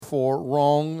therefore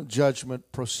wrong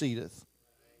judgment proceedeth.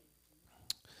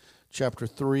 Chapter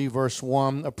 3, verse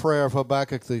 1, a prayer of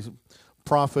Habakkuk the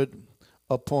prophet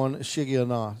upon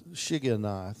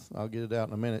Shigionoth. I'll get it out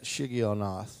in a minute.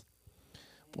 Shigionoth.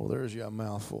 Well, there's your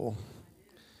mouthful.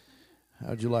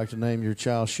 How'd you like to name your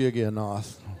child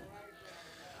Shigionoth?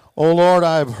 O Lord,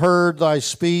 I have heard thy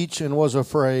speech and was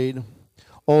afraid.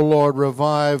 O Lord,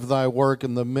 revive thy work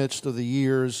in the midst of the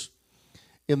years.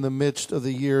 In the midst of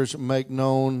the years, make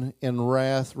known in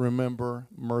wrath, remember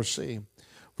mercy.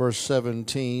 Verse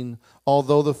 17,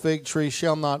 although the fig tree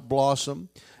shall not blossom,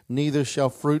 neither shall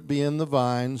fruit be in the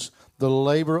vines, the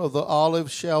labor of the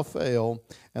olive shall fail,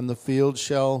 and the field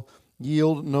shall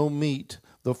yield no meat.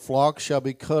 The flock shall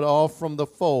be cut off from the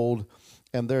fold,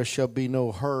 and there shall be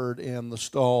no herd in the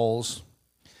stalls.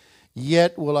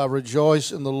 Yet will I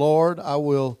rejoice in the Lord. I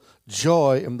will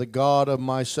joy in the God of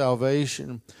my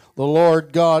salvation. The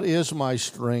Lord God is my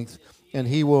strength, and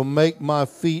he will make my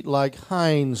feet like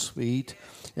hinds' feet,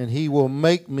 and he will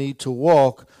make me to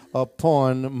walk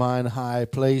upon mine high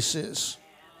places.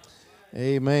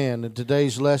 Amen. And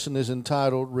today's lesson is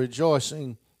entitled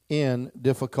Rejoicing in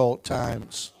Difficult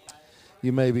Times.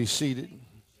 You may be seated.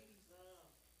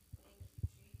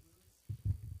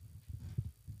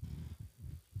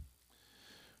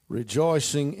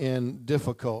 Rejoicing in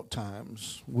difficult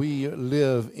times. We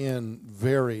live in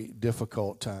very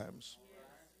difficult times.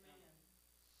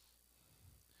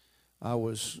 I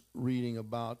was reading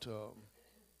about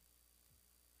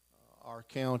our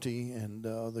county and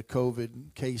the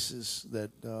COVID cases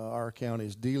that our county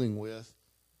is dealing with.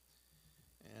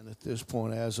 And at this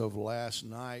point, as of last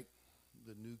night,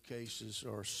 the new cases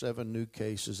are 7 new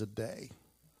cases a day.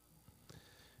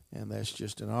 And that's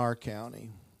just in our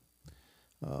county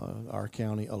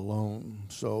alone.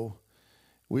 So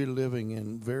we're living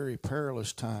in very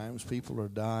perilous times. People are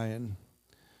dying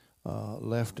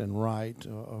left and right.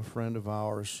 A friend of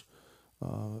ours,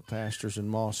 pastors in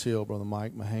Moss Hill, Brother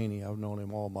Mike Mahaney, I've known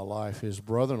him all my life. His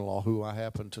brother-in-law, who I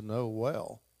happen to know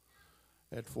well,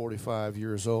 at 45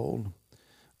 years old,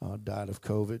 died of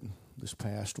COVID this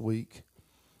past week.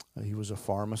 He was a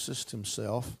pharmacist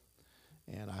himself,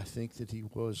 and I think that he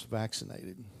was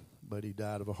vaccinated, but he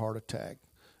died of a heart attack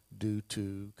due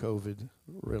to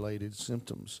COVID-related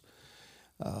symptoms.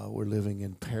 We're living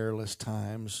in perilous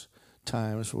times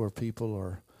where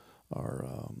people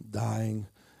are dying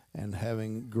and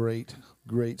having great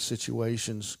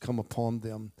situations come upon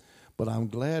them. But I'm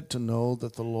glad to know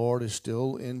that the Lord is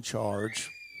still in charge.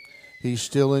 He's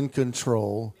still in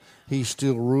control. He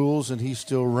still rules and he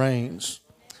still reigns.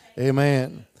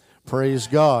 Amen. Praise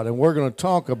God. And we're going to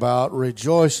talk about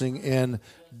rejoicing in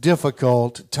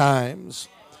difficult times.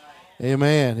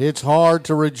 Amen. It's hard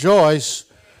to rejoice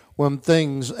when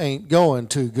things ain't going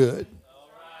too good.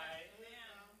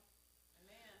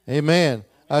 Amen.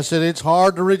 I said it's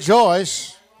hard to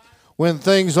rejoice when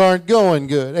things aren't going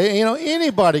good. You know,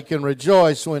 anybody can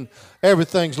rejoice when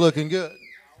everything's looking good.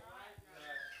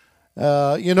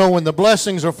 You know, when the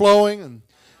blessings are flowing and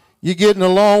you're getting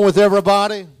along with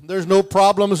everybody, there's no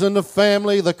problems in the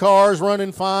family, the car's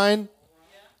running fine,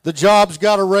 the job's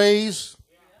got a raise.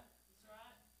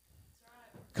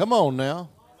 Come on now.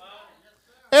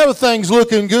 Everything's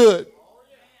looking good.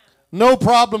 No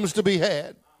problems to be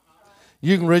had.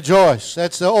 You can rejoice.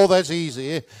 That's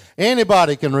easy.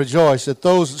 Anybody can rejoice at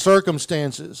those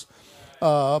circumstances.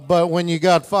 But when you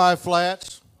got 5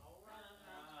 flats,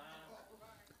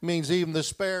 means even the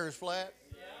spare is flat.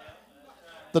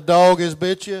 The dog has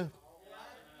bit you.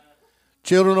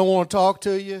 Children don't want to talk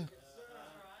to you.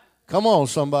 Come on,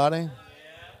 somebody.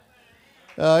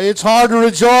 It's hard to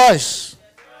rejoice.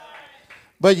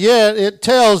 But yet it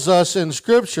tells us in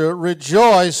Scripture,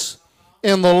 rejoice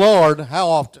in the Lord. How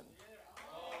often?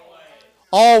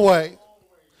 Always.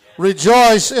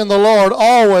 Rejoice in the Lord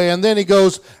always. And then he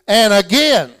goes, and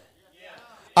again,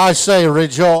 I say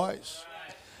rejoice.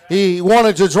 He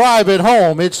wanted to drive it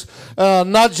home. It's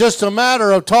not just a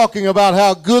matter of talking about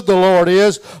how good the Lord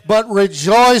is, but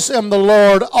rejoice in the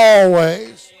Lord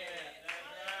always.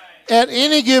 At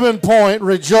any given point,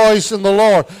 rejoice in the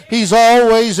Lord. He's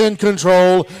always in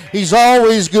control. He's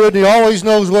always good. He always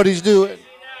knows what he's doing.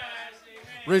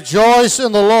 Rejoice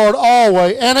in the Lord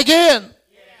always. And again,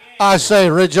 I say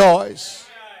rejoice.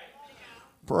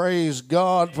 Praise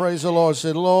God. Praise the Lord.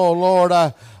 Said,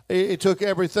 Lord, it took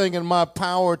everything in my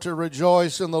power to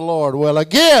rejoice in the Lord. Well,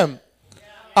 again,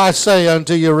 I say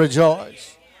unto you,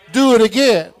 rejoice. Do it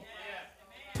again.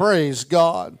 Praise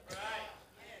God.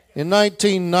 In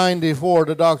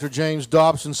 1994, Dr. James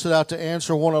Dobson set out to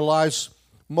answer one of life's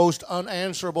most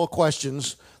unanswerable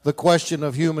questions, the question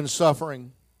of human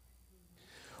suffering.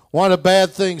 Why do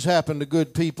bad things happen to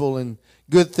good people and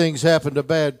good things happen to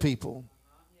bad people?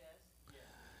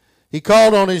 He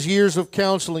called on his years of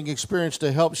counseling experience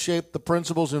to help shape the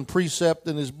principles and precept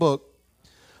in his book.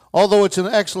 Although it's an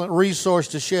excellent resource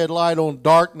to shed light on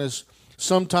darkness,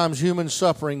 sometimes human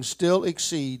suffering still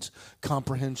exceeds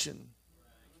comprehension.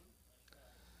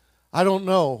 I don't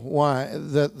know why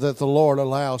that the Lord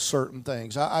allows certain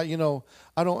things. I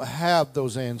don't have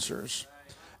those answers.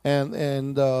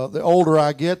 And the older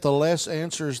I get, the less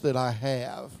answers that I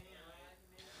have.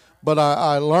 But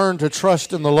I learn to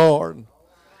trust in the Lord.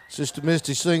 Sister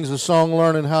Misty sings a song,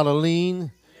 learning how to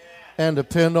lean and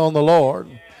depend on the Lord.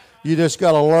 You just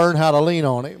got to learn how to lean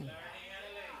on Him.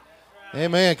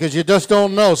 Amen, because you just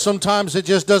don't know. Sometimes it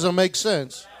just doesn't make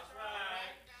sense.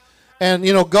 And,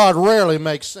 God rarely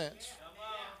makes sense.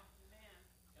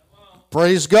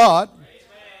 Praise God.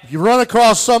 If you run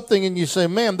across something and you say,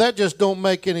 man, that just don't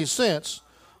make any sense,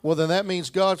 well, then that means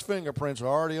God's fingerprints are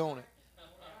already on it.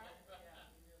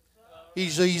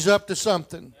 He's up to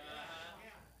something.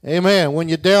 Amen. When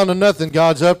you're down to nothing,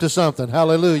 God's up to something.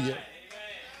 Hallelujah.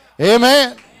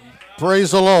 Amen.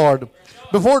 Praise the Lord.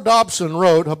 Before Dobson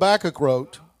wrote, Habakkuk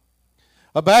wrote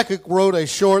a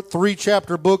short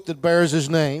 3-chapter book that bears his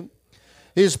name.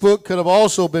 His book could have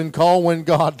also been called When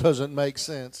God Doesn't Make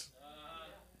Sense.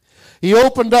 He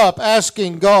opened up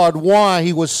asking God why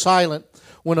he was silent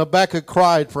when Habakkuk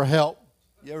cried for help.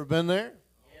 You ever been there?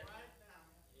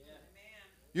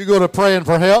 You go to praying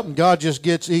for help and God just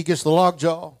gets the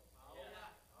lockjaw.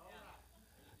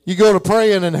 You go to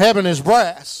praying and heaven is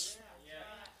brass.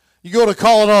 You go to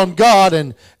calling on God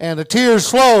and the tears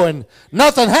flow and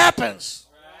nothing happens.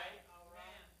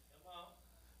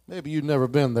 Maybe you've never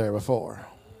been there before.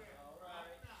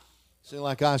 Seems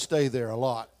like I stay there a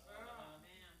lot.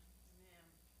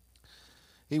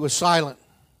 He was silent.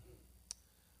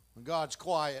 When God's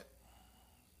quiet,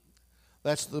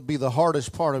 that's be the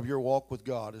hardest part of your walk with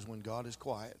God, is when God is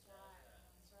quiet.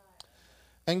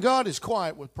 And God is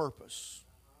quiet with purpose.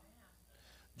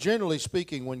 Generally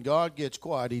speaking, when God gets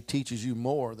quiet, He teaches you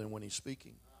more than when He's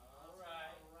speaking.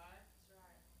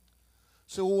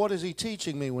 So what is He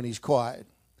teaching me when He's quiet?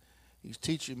 He's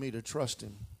teaching me to trust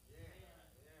Him.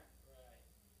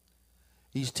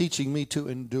 He's teaching me to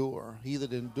endure. He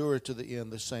that endureth to the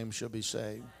end, the same shall be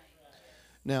saved.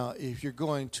 Now, if you're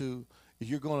going to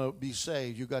be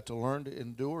saved, you've got to learn to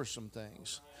endure some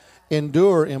things.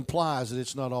 Endure implies that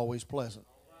it's not always pleasant.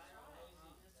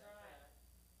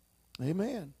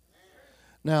 Amen.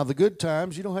 Now, the good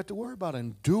times, you don't have to worry about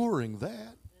enduring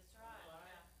that.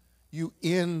 You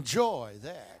enjoy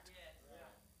that.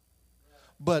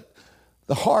 But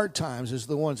the hard times is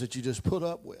the ones that you just put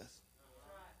up with.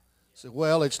 Say,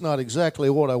 well, it's not exactly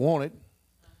what I wanted,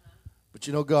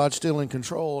 but God's still in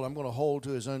control. I'm going to hold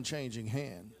to His unchanging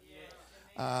hand.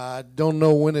 I don't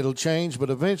know when it'll change, but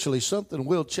eventually something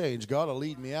will change. God will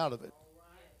lead me out of it.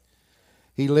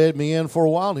 He led me in for a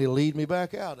while, and He'll lead me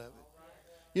back out of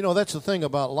it. That's the thing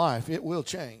about life. It will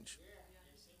change.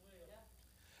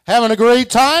 Having a great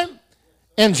time?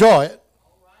 Enjoy it.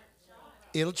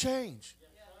 It'll change.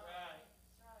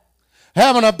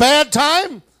 Having a bad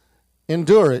time?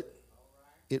 Endure it.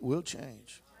 It will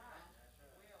change.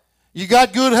 You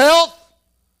got good health?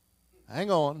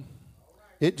 Hang on.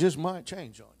 It just might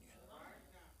change on you.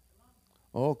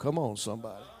 Oh, come on,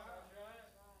 somebody.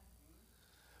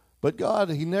 But God,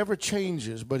 He never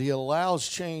changes, but He allows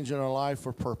change in our life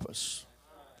for purpose.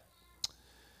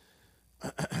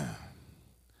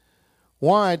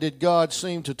 Why did God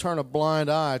seem to turn a blind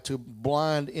eye to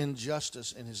blind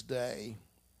injustice in His day?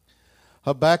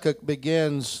 Habakkuk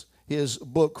begins his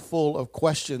book full of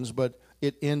questions, but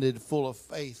it ended full of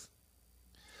faith.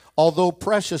 Although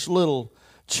precious little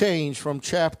changed from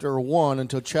chapter 1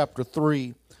 until chapter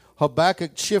 3,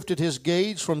 Habakkuk shifted his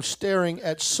gaze from staring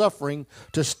at suffering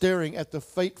to staring at the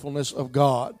faithfulness of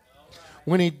God.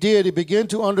 When he did, he began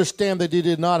to understand that he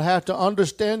did not have to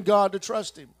understand God to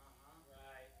trust Him.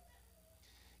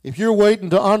 If you're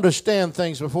waiting to understand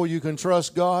things before you can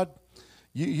trust God,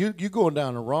 you're going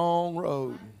down the wrong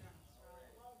road.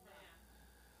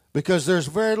 Because there's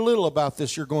very little about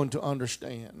this you're going to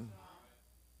understand.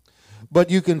 But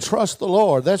you can trust the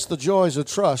Lord. That's the joys of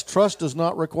trust. Trust does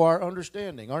not require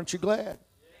understanding. Aren't you glad?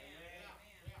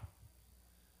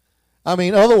 I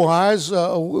mean, otherwise,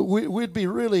 we'd be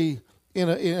really in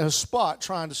a spot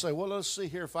trying to say, well, let's see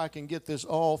here if I can get this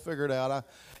all figured out.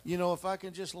 If I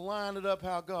can just line it up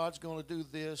how God's going to do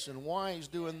this and why He's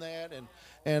doing that,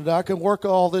 and I can work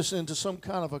all this into some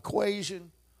kind of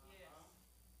equation.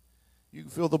 You can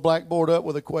fill the blackboard up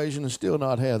with equation and still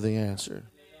not have the answer.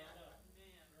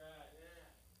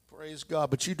 Praise God.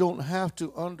 But you don't have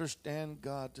to understand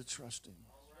God to trust Him.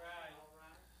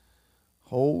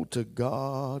 Hold to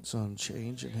God's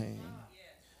unchanging hand.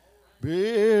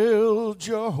 Build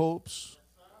your hopes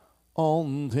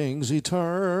on things eternal.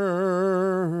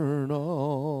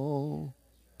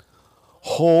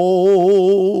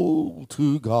 Hold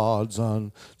to God's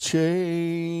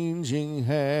unchanging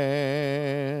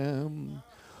hand.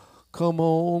 Come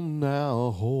on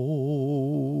now,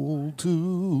 hold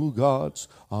to God's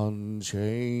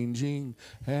unchanging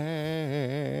hand.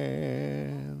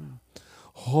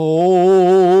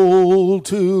 Hold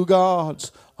to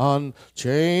God's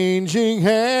unchanging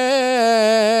hand.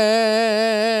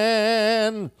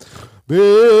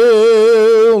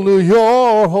 Build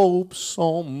your hopes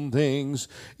on things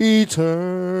eternal.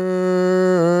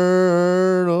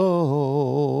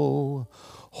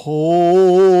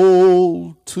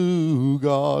 Hold to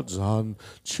God's unchanging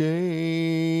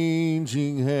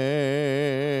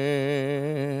hand.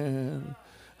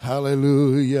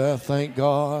 Hallelujah. Thank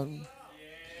God.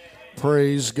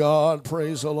 Praise God.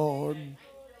 Praise the Lord.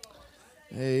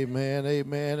 Amen,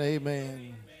 amen,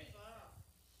 amen.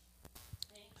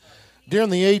 During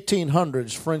the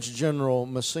 1800s, French General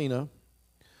Massena,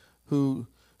 who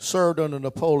served under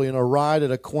Napoleon, arrived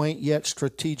at a quaint yet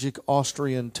strategic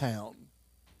Austrian town.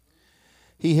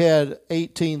 He had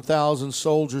 18,000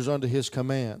 soldiers under his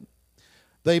command.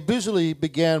 They busily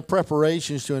began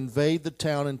preparations to invade the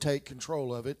town and take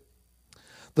control of it.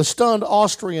 The stunned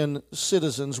Austrian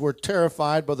citizens were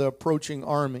terrified by the approaching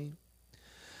army.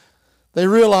 They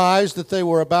realized that they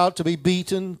were about to be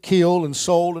beaten, killed, and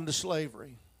sold into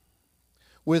slavery.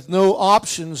 With no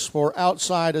options for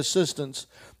outside assistance,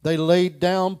 they laid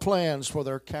down plans for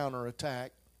their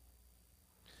counterattack.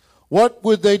 What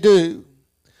would they do?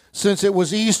 Since it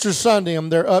was Easter Sunday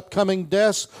and their upcoming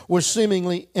deaths were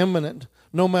seemingly imminent,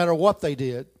 no matter what they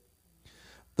did,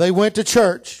 they went to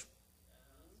church.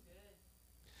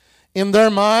 In their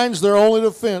minds, their only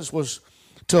defense was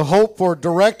to hope for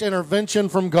direct intervention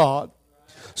from God.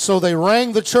 So they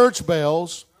rang the church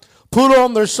bells, put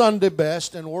on their Sunday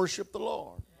best, and worshiped the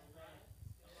Lord.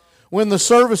 When the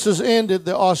services ended,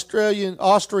 the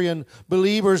Austrian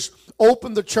believers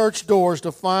opened the church doors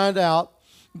to find out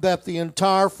that the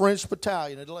entire French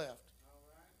battalion had left.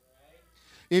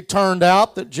 It turned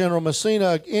out that General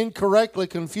Massena incorrectly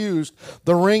confused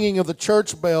the ringing of the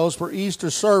church bells for Easter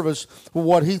service for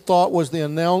what he thought was the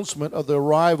announcement of the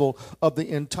arrival of the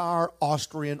entire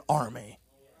Austrian army.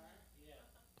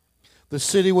 The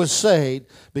city was saved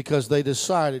because they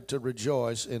decided to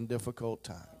rejoice in difficult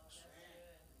times.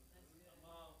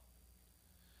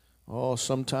 Oh,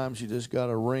 sometimes you just got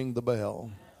to ring the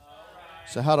bell.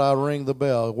 So how do I ring the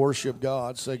bell? Worship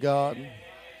God. Say, God,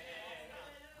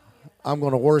 I'm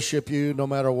going to worship you no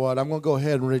matter what. I'm going to go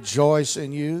ahead and rejoice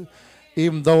in you.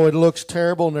 Even though it looks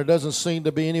terrible and there doesn't seem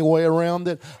to be any way around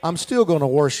it, I'm still going to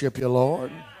worship you,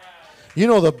 Lord. You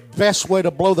know the best way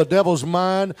to blow the devil's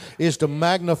mind is to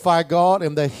magnify God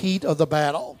in the heat of the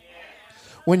battle.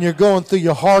 When you're going through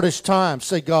your hardest time,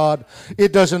 say, God,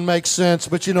 it doesn't make sense,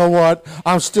 but you know what?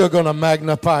 I'm still going to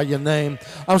magnify your name.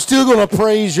 I'm still going to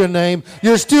praise your name.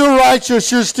 You're still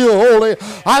righteous. You're still holy.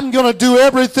 I'm going to do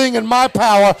everything in my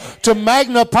power to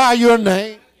magnify your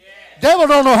name. Devil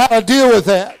don't know how to deal with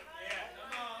that.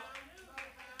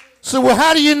 So, well,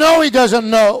 how do you know he doesn't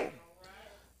know?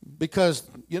 Because,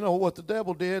 you know, what the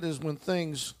devil did is when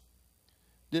things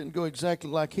didn't go exactly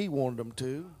like he wanted them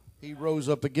to, he rose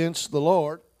up against the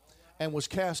Lord and was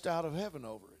cast out of heaven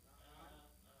over it.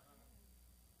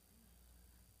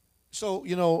 So,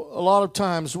 you know, a lot of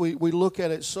times we look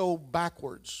at it so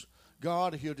backwards.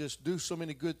 God, if you'll just do so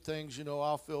many good things, you know,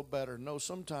 I'll feel better. No,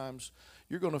 sometimes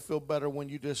you're going to feel better when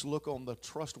you just look on the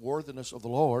trustworthiness of the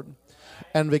Lord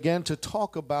and begin to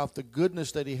talk about the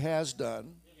goodness that he has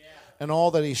done and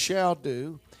all that he shall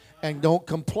do, and don't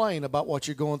complain about what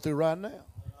you're going through right now.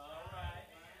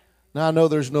 Now, I know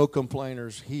there's no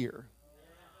complainers here.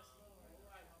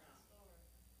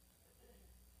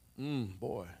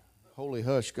 Boy, holy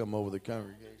hush come over the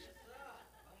congregation.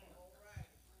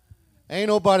 Ain't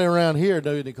nobody around here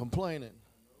doing any complaining.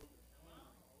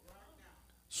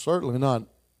 Certainly not.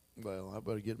 Well, I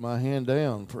better get my hand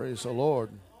down. Praise the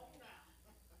Lord.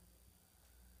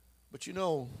 But you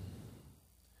know,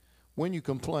 when you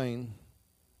complain,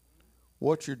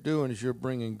 what you're doing is you're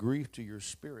bringing grief to your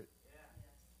spirit.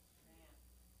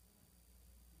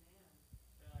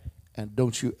 And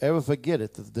don't you ever forget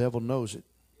it that the devil knows it.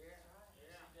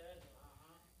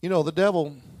 You know, the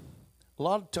devil, a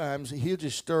lot of times, he'll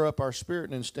just stir up our spirit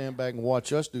and then stand back and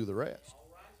watch us do the rest.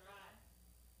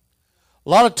 A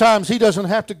lot of times he doesn't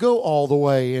have to go all the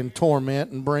way in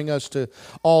torment and bring us to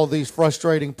all these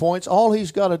frustrating points. All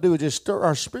he's got to do is just stir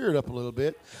our spirit up a little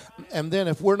bit. And then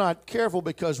if we're not careful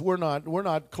because we're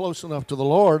not close enough to the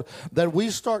Lord, that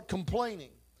we start complaining.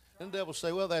 And the devil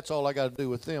say, well, that's all I got to do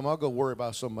with them. I'll go worry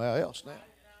about somebody else now.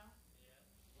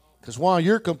 Because while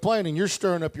you're complaining, you're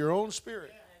stirring up your own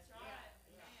spirit.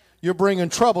 You're bringing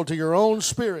trouble to your own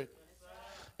spirit.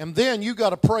 And then you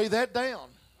got to pray that down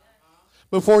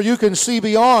before you can see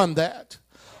beyond that.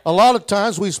 A lot of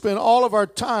times we spend all of our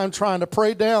time trying to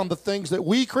pray down the things that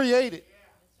we created.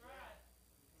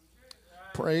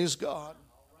 Praise God.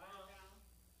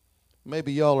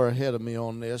 Maybe y'all are ahead of me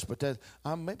on this, but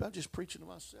maybe I'm just preaching to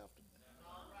myself.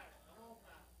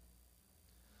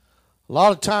 A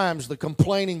lot of times the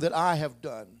complaining that I have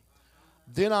done,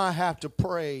 then I have to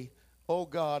pray, oh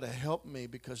God, help me,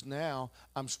 because now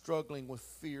I'm struggling with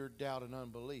fear, doubt, and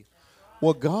unbelief.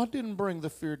 Well, God didn't bring the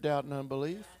fear, doubt, and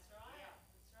unbelief.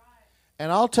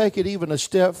 And I'll take it even a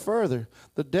step further.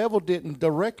 The devil didn't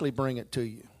directly bring it to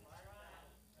you.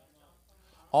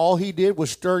 All he did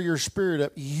was stir your spirit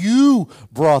up. You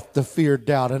brought the fear,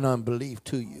 doubt, and unbelief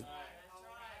to you.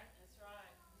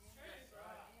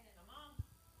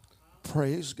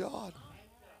 Praise God.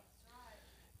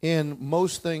 In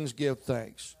most things, give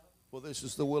thanks. Well, this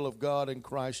is the will of God in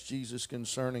Christ Jesus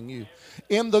concerning you.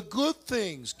 In the good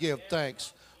things, give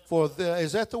thanks.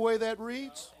 Is that the way that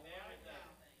reads?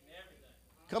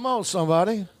 Come on,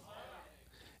 somebody.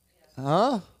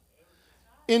 Huh?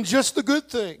 In just the good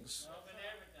things.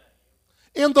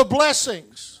 In the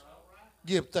blessings,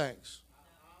 give thanks.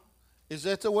 Is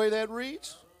that the way that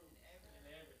reads?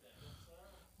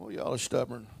 Well, y'all are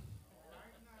stubborn.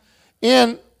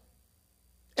 In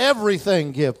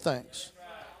everything, give thanks.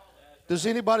 Does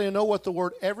anybody know what the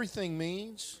word everything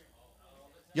means?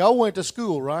 Y'all went to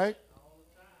school, right?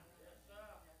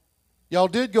 Y'all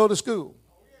did go to school.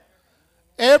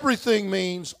 Everything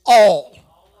means all.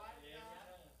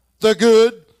 The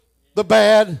good, the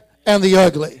bad, and the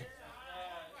ugly.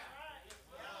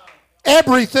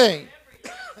 Everything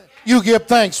you give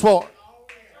thanks for.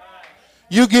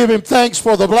 You give him thanks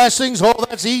for the blessings. Oh,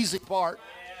 that's the easy part.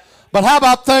 But how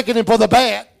about thanking him for the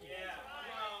bad?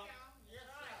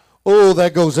 Oh,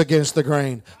 that goes against the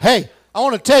grain. Hey, I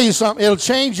want to tell you something. It'll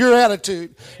change your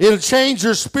attitude. It'll change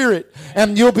your spirit.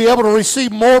 And you'll be able to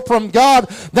receive more from God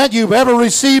than you've ever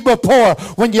received before.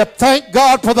 When you thank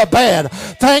God for the bad.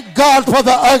 Thank God for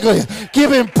the ugly.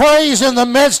 Give him praise in the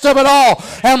midst of it all.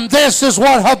 And this is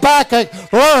what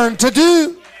Habakkuk learned to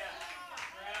do.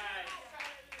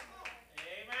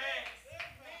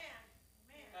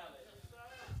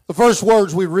 The first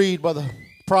words we read by the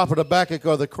prophet Habakkuk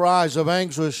are the cries of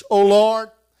anguish. O Lord,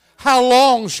 how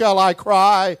long shall I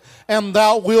cry, and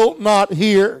thou wilt not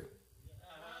hear?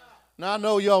 Now, I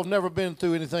know y'all have never been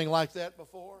through anything like that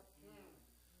before.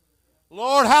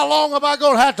 Lord, how long am I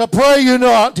going to have to pray you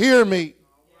not hear me?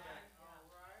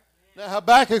 Now,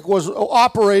 Habakkuk was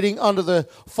operating under the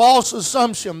false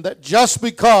assumption that just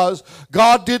because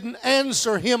God didn't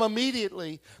answer him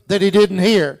immediately, that he didn't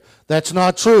hear. That's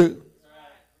not true.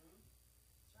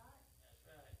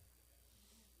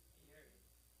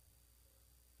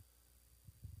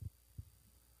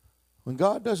 When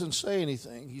God doesn't say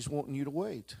anything, he's wanting you to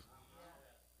wait.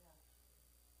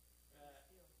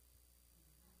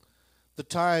 The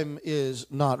time is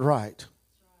not right.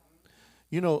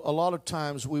 You know, a lot of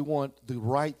times we want the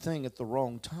right thing at the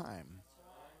wrong time.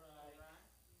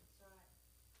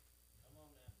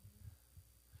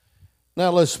 Now,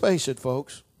 let's face it,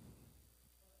 folks.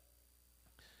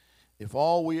 If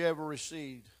all we ever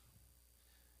received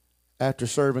after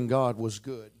serving God was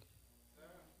good,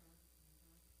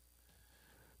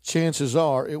 chances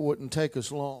are it wouldn't take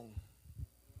us long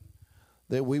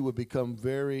that we would become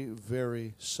very,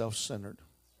 very self-centered.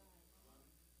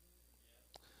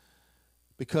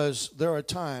 Because there are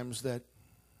times that,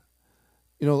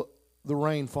 you know, the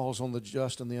rain falls on the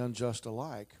just and the unjust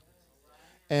alike.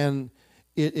 And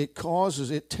it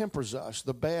tempers us.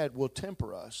 The bad will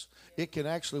temper us. It can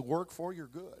actually work for your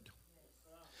good.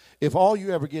 If all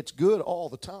you ever gets good all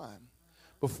the time,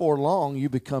 before long you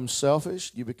become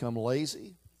selfish, you become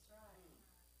lazy.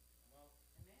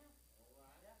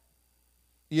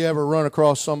 You ever run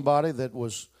across somebody that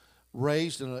was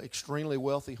raised in an extremely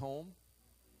wealthy home?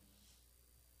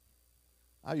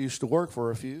 I used to work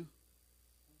for a few.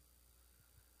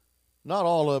 Not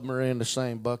all of them are in the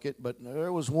same bucket, but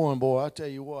there was one boy, I tell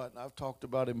you what, I've talked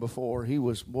about him before. He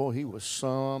was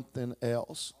something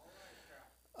else.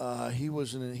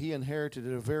 He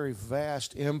inherited a very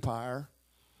vast empire,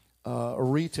 a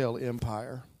retail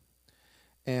empire.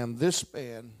 And this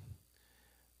man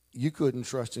you couldn't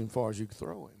trust him as far as you could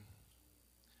throw him.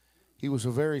 He was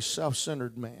a very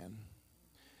self-centered man.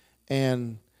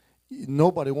 And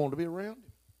nobody wanted to be around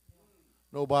him.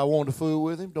 Nobody wanted to fool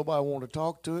with him. Nobody wanted to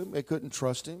talk to him. They couldn't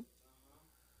trust him.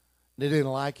 They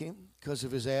didn't like him because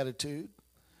of his attitude.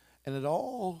 And it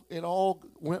all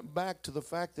went back to the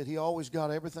fact that he always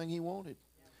got everything he wanted.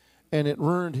 And it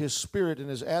ruined his spirit and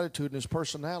his attitude and his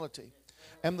personality.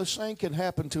 And the same can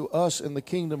happen to us in the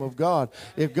kingdom of God.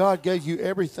 If God gave you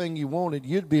everything you wanted,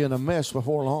 you'd be in a mess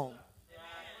before long.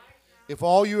 If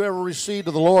all you ever received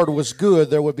of the Lord was good,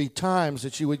 there would be times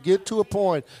that you would get to a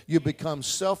point you become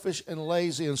selfish and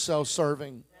lazy and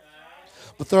self-serving.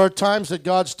 But there are times that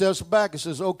God steps back and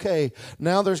says, okay,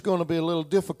 now there's going to be a little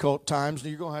difficult times, and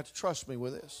you're going to have to trust me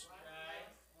with this.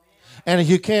 And if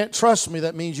you can't trust me,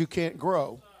 that means you can't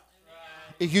grow.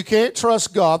 If you can't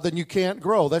trust God, then you can't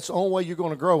grow. That's the only way you're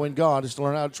going to grow in God is to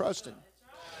learn how to trust him.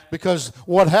 Because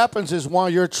what happens is while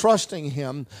you're trusting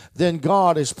him, then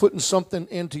God is putting something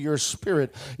into your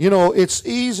spirit. You know, it's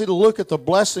easy to look at the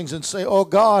blessings and say, oh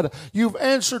God, you've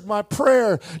answered my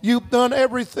prayer. You've done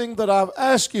everything that I've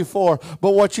asked you for.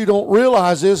 But what you don't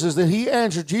realize is that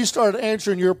he started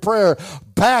answering your prayer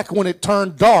back when it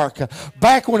turned dark,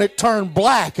 back when it turned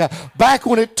black, back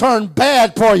when it turned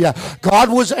bad for you.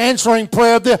 God was answering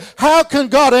prayer there. How can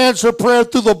God answer prayer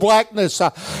through the blackness?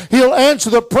 He'll answer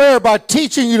the prayer by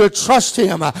teaching you to trust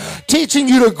him, teaching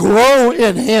you to grow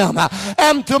in him,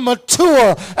 and to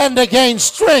mature and to gain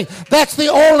strength. That's the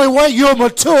only way you'll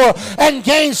mature and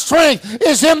gain strength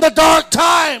is in the dark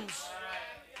times.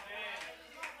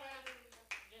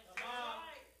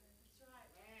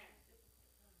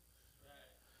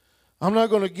 I'm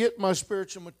not going to get my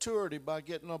spiritual maturity by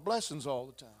getting no blessings all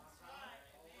the time.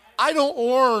 I don't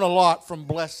learn a lot from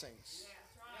blessings.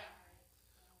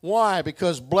 Why?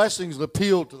 Because blessings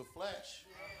appeal to the flesh.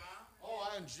 Oh,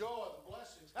 I enjoy the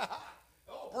blessings.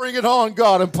 Oh, bring it on,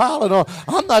 God, and pile it on.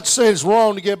 I'm not saying it's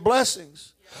wrong to get blessings.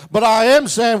 But I am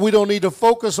saying we don't need to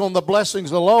focus on the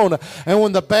blessings alone. And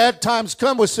when the bad times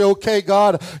come, we say, okay,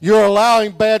 God, you're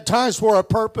allowing bad times for a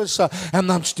purpose,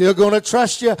 and I'm still going to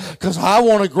trust you because I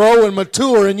want to grow and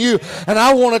mature in you. And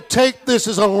I want to take this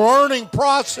as a learning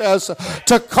process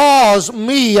to cause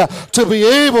me to be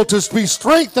able to be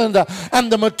strengthened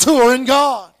and to mature in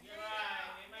God.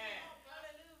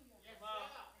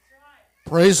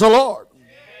 Praise the Lord.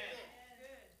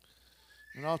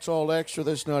 And that's all extra.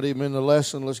 That's not even in the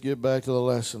lesson. Let's get back to the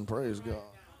lesson. Praise God.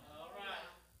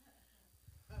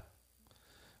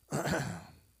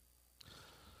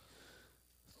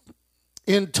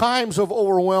 In times of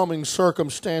overwhelming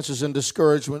circumstances and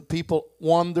discouragement, people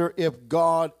wonder if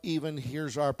God even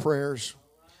hears our prayers.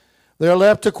 They're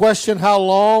left to question how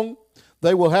long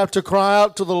they will have to cry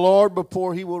out to the Lord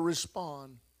before he will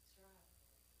respond.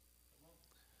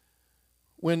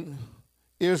 When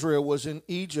Israel was in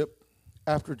Egypt,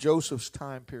 after Joseph's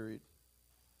time period,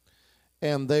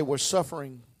 and they were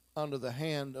suffering under the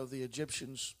hand of the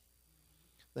Egyptians,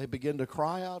 they began to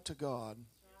cry out to God.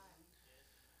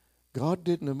 God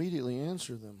didn't immediately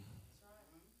answer them.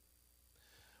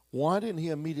 Why didn't he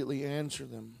immediately answer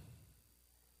them?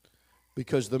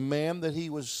 Because the man that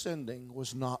he was sending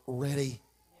was not ready.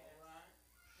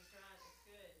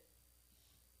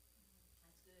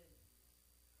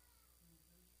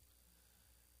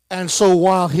 And so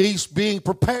while he's being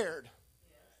prepared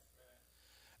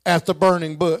at the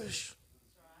burning bush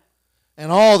and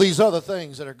all these other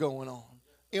things that are going on,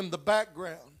 in the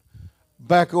background,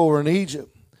 back over in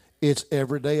Egypt, it's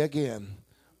every day again,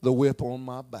 the whip on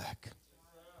my back.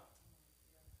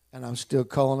 And I'm still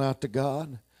calling out to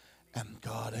God, and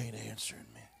God ain't answering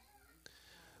me.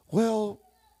 Well,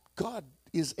 God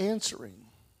is answering,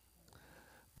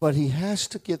 but he has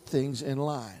to get things in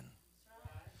line.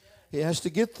 He has to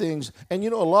get things. And you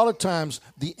know, a lot of times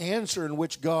the answer in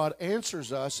which God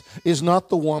answers us is not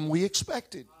the one we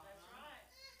expected.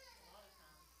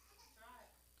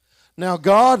 Now,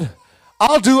 God,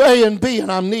 I'll do A and B,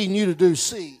 and I'm needing you to do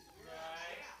C.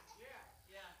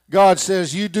 God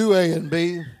says, you do A and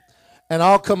B, and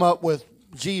I'll come up with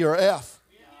G or F.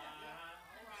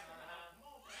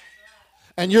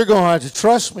 And you're going to have to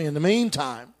trust me in the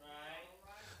meantime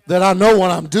that I know what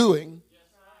I'm doing.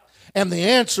 And the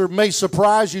answer may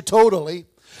surprise you totally.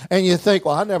 And you think,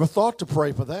 well, I never thought to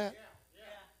pray for that.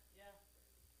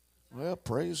 Well,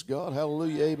 praise God.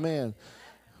 Hallelujah. Amen.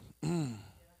 In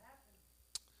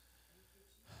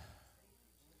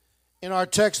our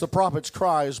text, the prophet's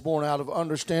cry is born out of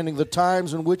understanding the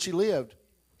times in which he lived.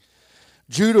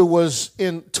 Judah was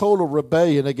in total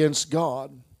rebellion against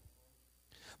God.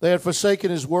 They had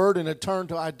forsaken his word and had turned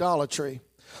to idolatry.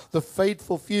 The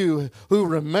faithful few who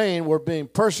remained were being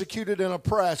persecuted and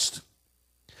oppressed.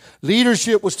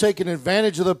 Leadership was taking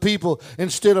advantage of the people.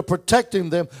 Instead of protecting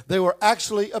them, they were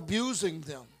actually abusing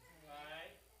them.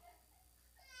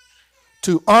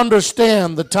 To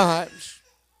understand the times.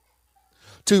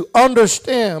 To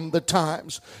understand the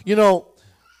times. You know,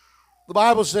 the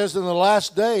Bible says in the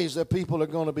last days that people are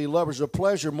going to be lovers of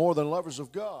pleasure more than lovers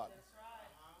of God.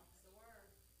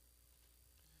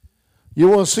 You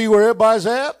want to see where everybody's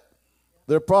at?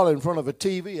 They're probably in front of a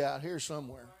TV out here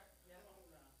somewhere.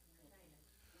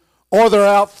 Or they're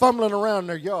out fumbling around in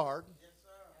their yard.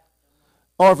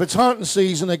 Or if it's hunting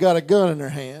season, they got a gun in their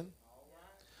hand.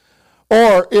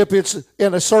 Or if it's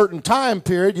in a certain time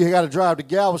period, you got to drive to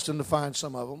Galveston to find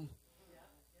some of them.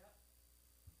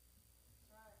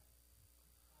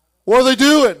 What are they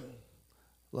doing?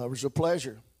 Lovers of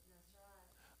pleasure.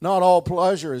 Not all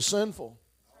pleasure is sinful.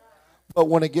 But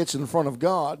when it gets in front of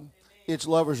God, it's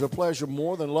lovers of pleasure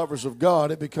more than lovers of God.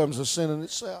 It becomes a sin in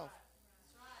itself.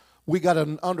 We got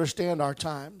to understand our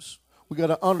times. We got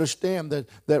to understand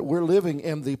that we're living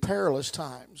in the perilous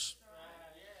times.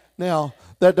 Now,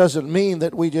 that doesn't mean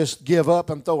that we just give up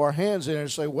and throw our hands in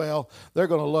and say, well, they're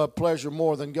going to love pleasure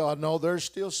more than God. No, there's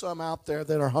still some out there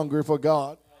that are hungry for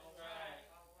God.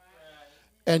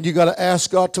 And you got to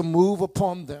ask God to move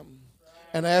upon them.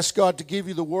 And ask God to give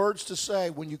you the words to say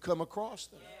when you come across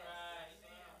them.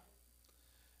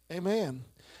 Amen.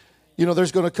 You know,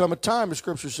 there's going to come a time, the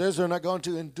Scripture says, they're not going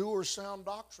to endure sound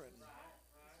doctrine.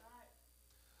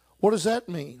 What does that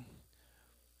mean?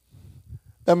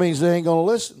 That means they ain't going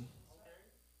to listen.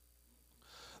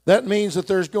 That means that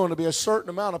there's going to be a certain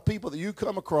amount of people that you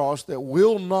come across that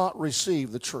will not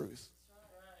receive the truth.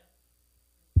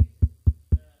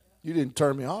 You didn't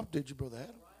turn me off, did you, Brother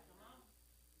Adam?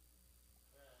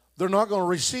 They're not going to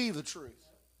receive the truth.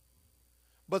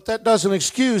 But that doesn't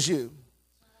excuse you.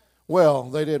 Well,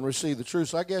 they didn't receive the truth,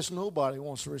 so I guess nobody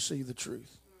wants to receive the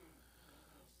truth.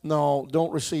 No,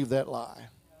 don't receive that lie.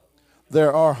 They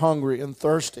are hungry and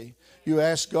thirsty. You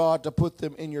ask God to put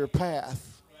them in your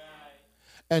path,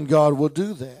 and God will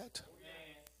do that.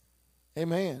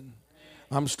 Amen.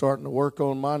 I'm starting to work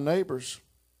on my neighbors.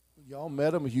 Y'all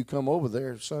met them if you come over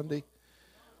there Sunday.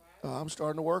 I'm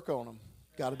starting to work on them.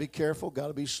 Got to be careful, got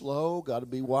to be slow, got to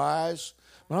be wise.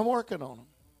 But I'm working on them.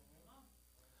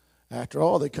 After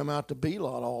all, they come out to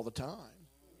B-Lot all the time.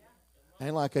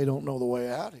 Ain't like they don't know the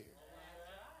way out here.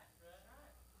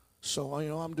 So, you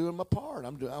know, I'm doing my part.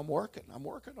 I'm working on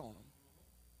them.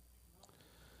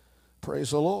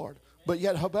 Praise the Lord. But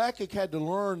yet Habakkuk had to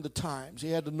learn the times.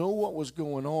 He had to know what was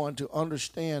going on to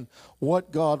understand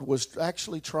what God was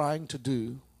actually trying to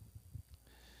do.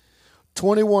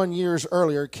 21 years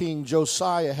earlier, King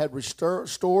Josiah had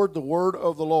restored the word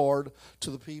of the Lord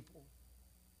to the people.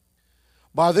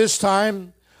 By this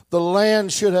time, the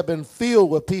land should have been filled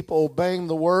with people obeying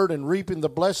the word and reaping the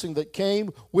blessing that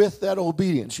came with that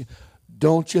obedience.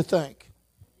 Don't you think?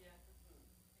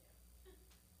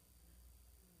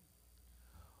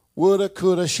 Woulda,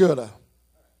 coulda, shoulda.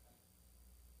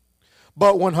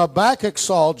 But when Habakkuk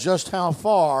saw just how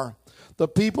far the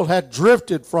people had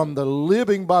drifted from the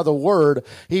living by the word,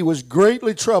 he was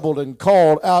greatly troubled and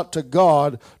called out to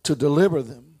God to deliver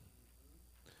them.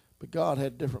 But God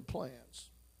had different plans.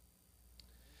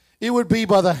 It would be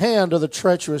by the hand of the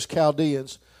treacherous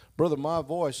Chaldeans. Brother, my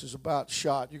voice is about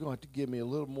shot. You're going to have to give me a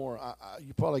little more.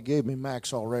 You probably gave me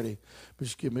max already, but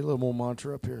just give me a little more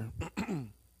mantra up here.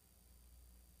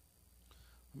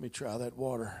 Let me try that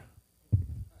water.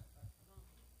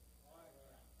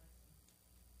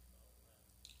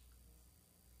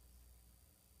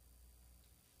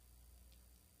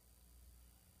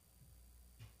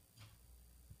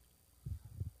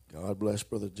 God bless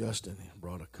Brother Justin. He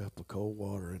brought a cup of cold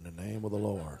water in the name of the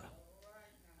Lord.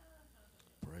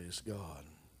 Praise God.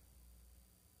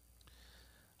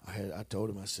 I told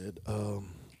him, I said,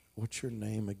 what's your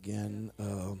name again?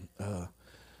 Of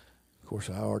course,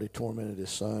 I already tormented his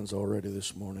sons already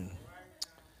this morning.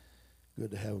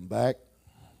 Good to have him back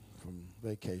from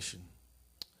vacation.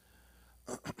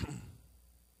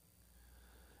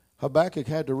 Habakkuk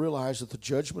had to realize that the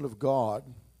judgment of God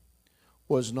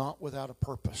was not without a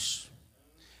purpose.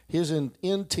 His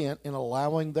intent in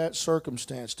allowing that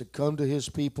circumstance to come to his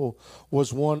people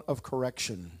was one of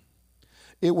correction.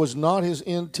 It was not his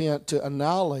intent to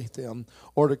annihilate them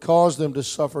or to cause them to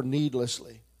suffer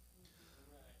needlessly.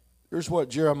 Here's what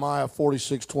Jeremiah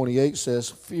 46:28 says,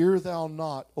 "Fear thou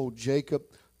not, O Jacob,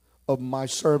 of my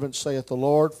servant, saith the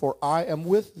Lord, for I am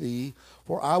with thee,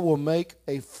 for I will make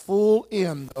a full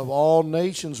end of all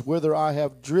nations whither I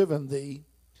have driven thee.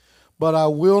 But I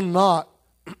will not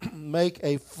make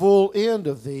a full end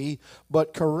of thee,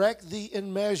 but correct thee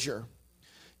in measure.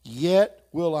 Yet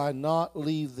will I not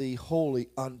leave thee wholly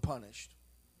unpunished.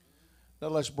 Now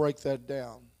let's break that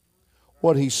down.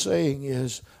 What he's saying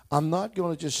is, I'm not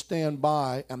going to just stand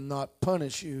by and not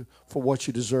punish you for what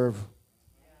you deserve.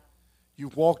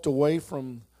 You've walked away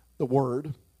from the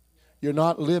Word. You're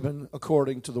not living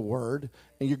according to the Word.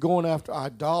 And you're going after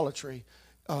idolatry.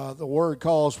 The Word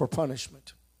calls for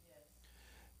punishment.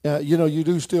 You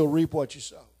do still reap what you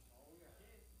sow.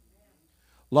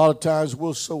 A lot of times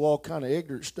we'll sow all kind of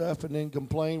ignorant stuff and then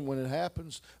complain when it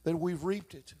happens that we've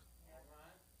reaped it.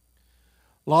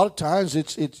 A lot of times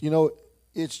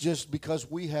it's just because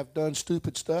we have done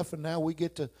stupid stuff, and now we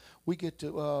get to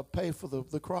pay for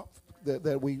the crop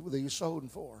that you sowed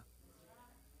for.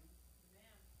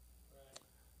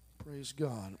 Praise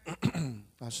God.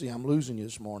 I see I'm losing you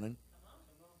this morning.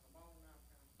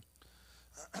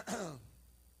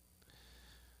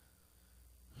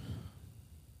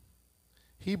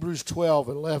 Hebrews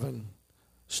 12:11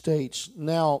 states,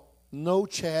 now no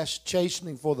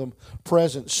chastening for the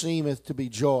present seemeth to be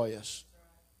joyous.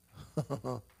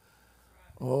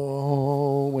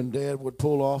 Oh, when Dad would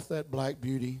pull off that black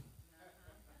beauty,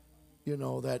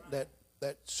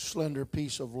 that slender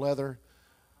piece of leather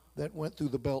that went through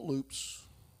the belt loops,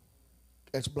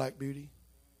 that's black beauty.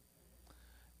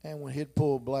 And when he'd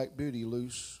pull black beauty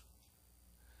loose,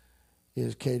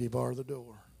 is Katie bar the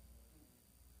door.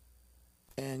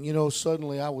 And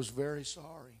suddenly I was very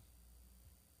sorry.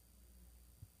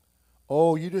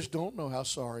 Oh, you just don't know how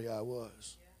sorry I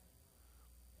was.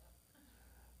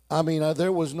 I mean,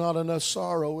 there was not enough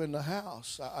sorrow in the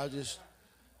house.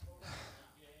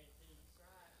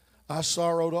 I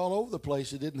sorrowed all over the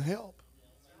place. It didn't help.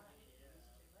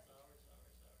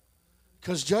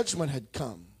 Because judgment had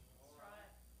come.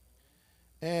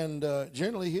 And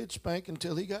generally he'd spank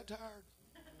until he got tired.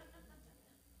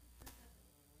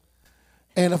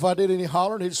 And if I did any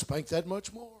hollering, he'd spank that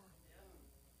much more.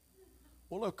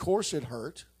 Well, of course it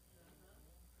hurt.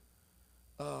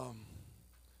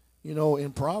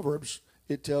 In Proverbs,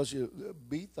 it tells you,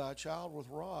 beat thy child with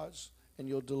rods, and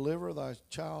you'll deliver thy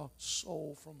child's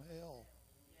soul from hell.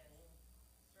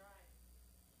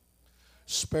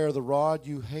 Spare the rod,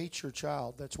 you hate your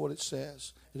child. That's what it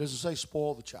says. It doesn't say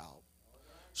spoil the child.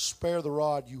 Spare the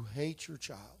rod, you hate your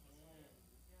child.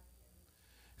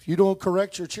 If you don't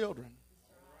correct your children,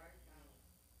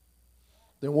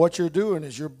 then what you're doing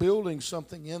is you're building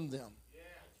something in them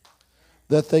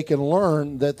that they can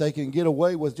learn, that they can get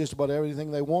away with just about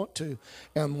everything they want to.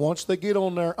 And once they get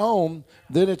on their own,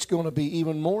 then it's going to be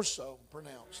even more so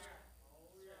pronounced.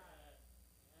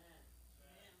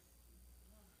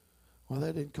 Well,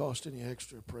 that didn't cost any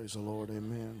extra, praise the Lord,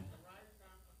 amen.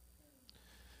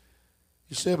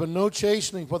 He said, but no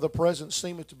chastening for the present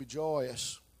seemeth to be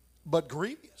joyous, but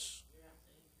grievous.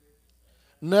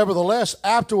 Nevertheless,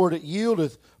 afterward it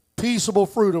yieldeth peaceable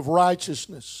fruit of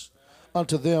righteousness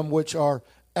unto them which are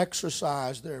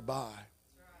exercised thereby.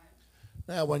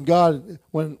 Now,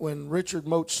 when Richard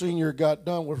Motes Sr. got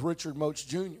done with Richard Motes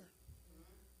Jr.,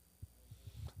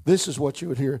 this is what you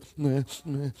would hear. Nah,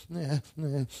 nah, nah,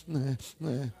 nah, nah,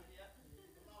 nah.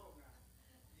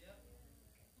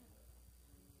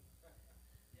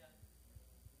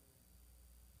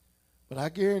 But I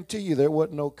guarantee you there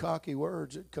wasn't no cocky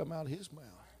words that come out of his mouth.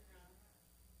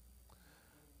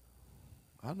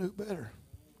 I knew better.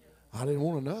 I didn't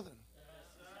want nothing.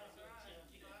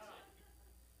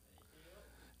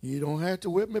 You don't have to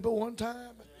whip me but one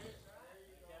time.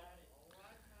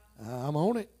 I'm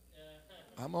on it.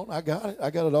 I got it. I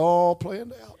got it all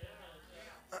planned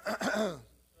out.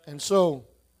 And so,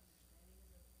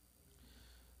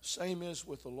 same is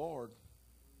with the Lord.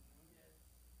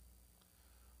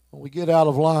 When we get out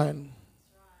of line,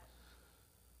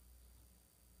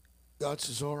 God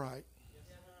says, all right,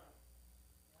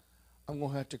 I'm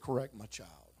going to have to correct my child.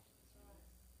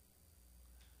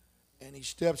 And he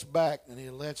steps back and he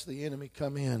lets the enemy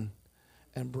come in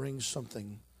and bring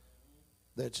something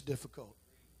that's difficult.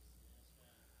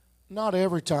 Not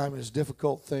every time is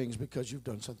difficult things because you've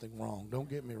done something wrong. Don't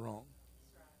get me wrong.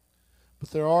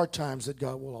 But there are times that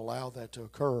God will allow that to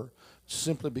occur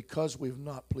simply because we've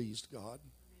not pleased God.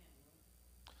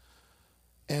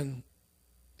 And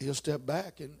he'll step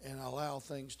back and allow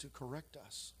things to correct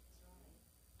us.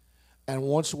 And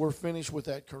once we're finished with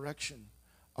that correction,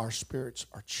 our spirits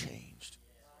are changed.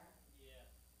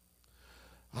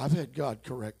 I've had God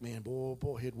correct me, and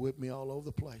boy, he'd whip me all over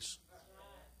the place.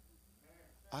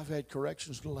 I've had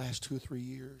corrections for the last 2 or 3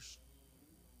 years.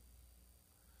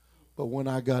 But when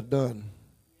I got done,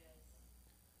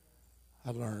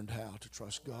 I learned how to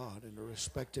trust God and to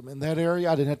respect Him. In that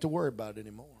area, I didn't have to worry about it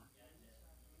anymore.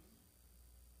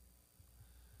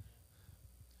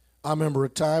 I remember a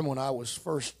time when I was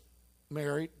first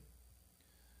married,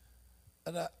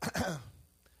 and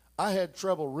I had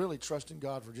trouble really trusting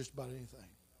God for just about anything.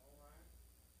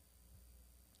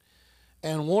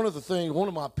 And one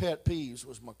of my pet peeves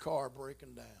was my car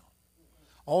breaking down.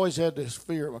 I always had this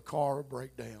fear my car would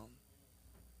break down.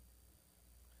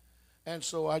 And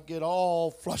so I'd get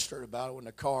all flustered about it when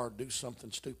the car would do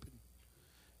something stupid.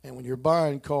 And when you're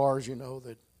buying cars, you know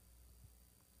that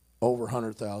over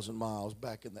 100,000 miles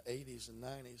back in the 80s and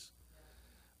 90s,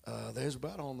 they was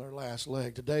about on their last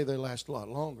leg. Today they last a lot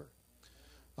longer.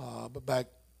 But back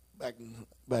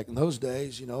in those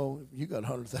days, you know, you got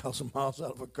 100,000 miles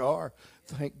out of a car.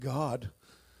 Thank God.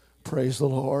 Praise the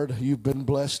Lord. You've been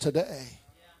blessed today.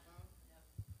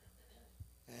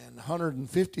 And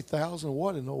 150,000,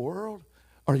 what in the world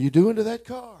are you doing to that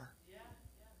car?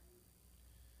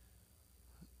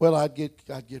 Well, I'd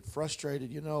get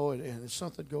frustrated, you know, and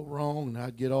something go wrong, and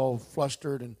I'd get all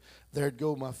flustered, and there'd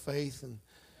go my faith. And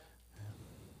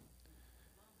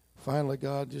finally,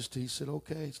 God He said,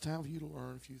 okay, it's time for you to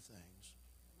learn a few things.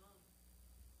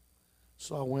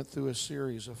 So I went through a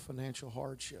series of financial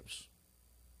hardships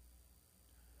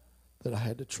that I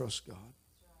had to trust God.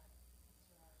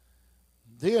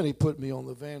 Then He put me on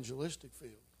the evangelistic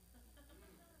field.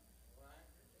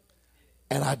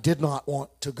 And I did not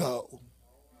want to go,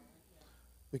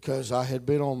 because I had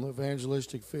been on the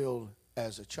evangelistic field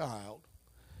as a child,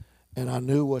 and I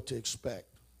knew what to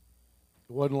expect.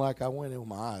 It wasn't like I went in with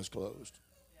my eyes closed.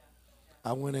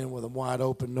 I went in with them wide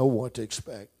open, know what to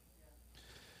expect.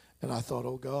 And I thought,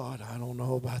 oh God, I don't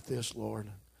know about this, Lord.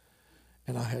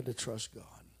 And I had to trust God.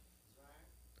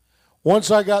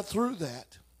 Once I got through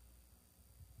that,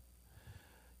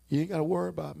 you ain't got to worry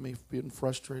about me being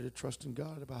frustrated, trusting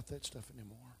God about that stuff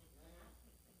anymore.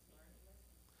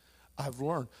 I've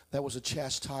learned that was a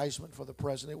chastisement for the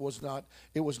present. It was not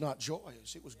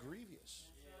joyous. It was grievous.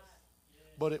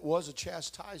 But it was a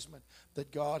chastisement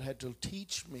that God had to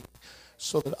teach me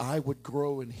so that I would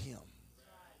grow in Him.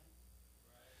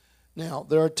 Now,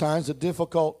 there are times that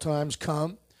difficult times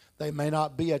come. They may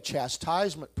not be a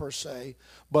chastisement per se,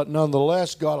 but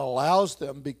nonetheless, God allows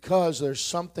them because there's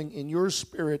something in your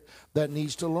spirit that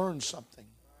needs to learn something.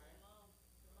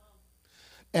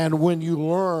 And when you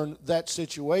learn that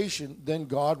situation, then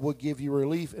God will give you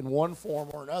relief in one form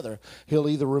or another. He'll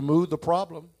either remove the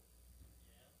problem,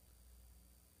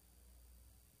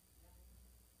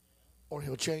 or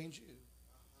He'll change you.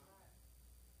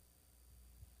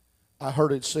 I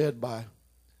heard it said by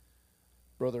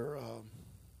Brother,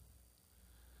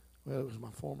 it was my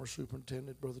former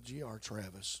superintendent, Brother G.R.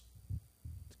 Travis.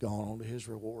 He's gone on to his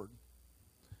reward.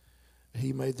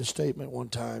 He made the statement one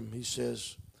time. He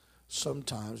says,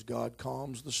 sometimes God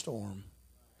calms the storm.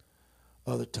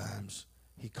 Other times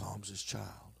He calms His child.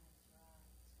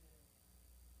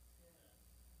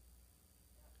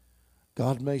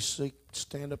 God may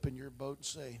stand up in your boat and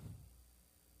say,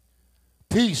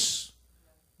 peace,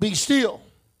 be still.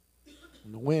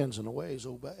 And the winds and the waves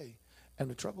obey. And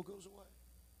the trouble goes away.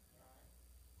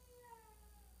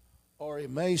 Or He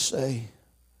may say,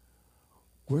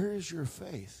 where is your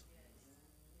faith?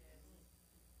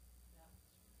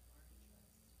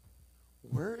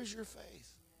 Where is your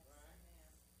faith?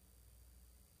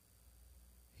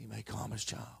 He may calm His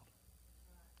child.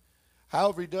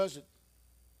 However He does it,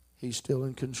 He's still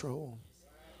in control.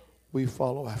 We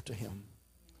follow after Him.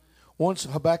 Once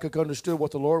Habakkuk understood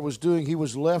what the Lord was doing, he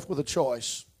was left with a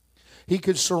choice. He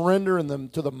could surrender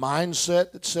to the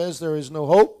mindset that says there is no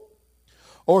hope,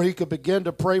 or he could begin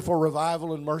to pray for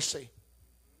revival and mercy.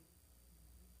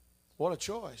 What a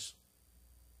choice.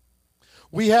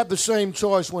 We have the same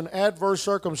choice when adverse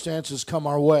circumstances come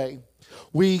our way.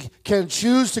 We can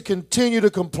choose to continue to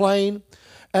complain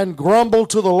and grumble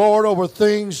to the Lord over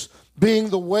things being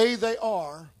the way they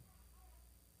are.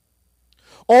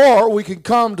 Or we can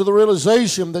come to the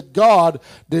realization that God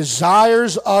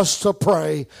desires us to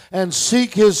pray and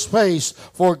seek His face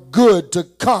for good to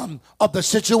come of the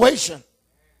situation.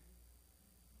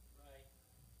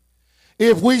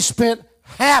 If we spent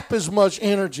half as much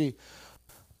energy,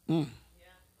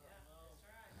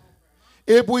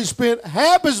 if we spent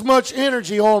half as much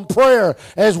energy on prayer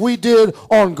as we did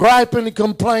on griping and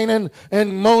complaining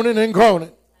and moaning and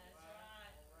groaning,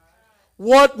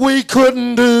 what we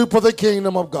couldn't do for the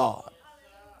kingdom of God.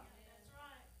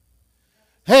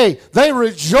 Hey, they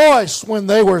rejoiced when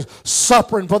they were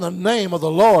suffering for the name of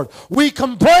the Lord. We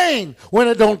complain when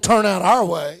it don't turn out our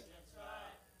way.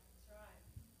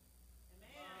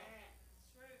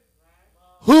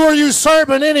 Who are you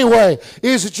serving anyway?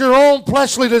 Is it your own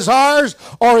fleshly desires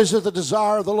or is it the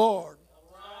desire of the Lord?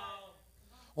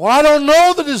 Well, I don't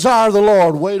know the desire of the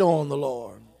Lord. Wait on the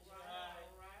Lord.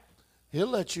 He'll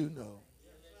let you know.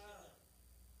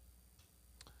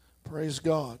 Praise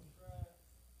God.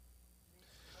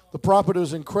 The prophet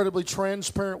was incredibly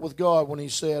transparent with God when he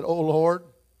said, "O Lord,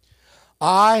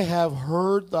 I have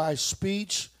heard thy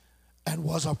speech and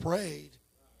was afraid."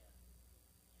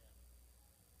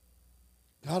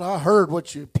 God, I heard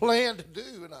what you planned to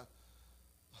do, and I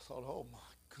thought, oh my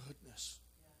goodness.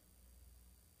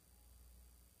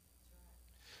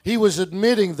 He was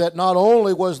admitting that not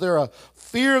only was there a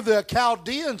fear of the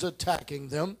Chaldeans attacking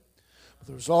them, but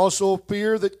there was also a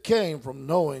fear that came from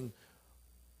knowing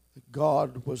that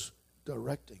God was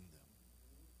directing them.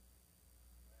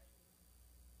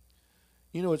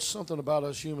 You know, it's something about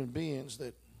us human beings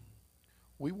that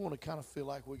we want to kind of feel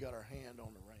like we got our hand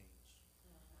on the reins.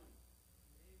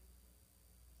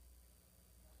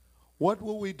 What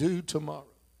will we do tomorrow?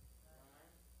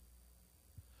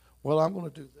 Well, I'm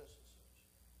going to do this.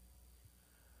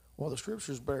 Well, the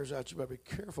scriptures bears out you better be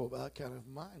careful about that kind of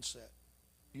mindset.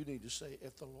 You need to say,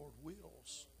 if the Lord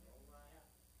wills,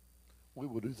 we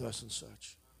will do thus and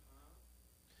such.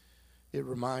 It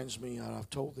reminds me, and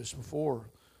I've told this before,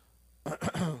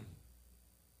 of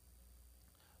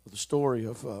the story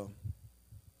of a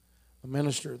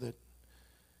minister that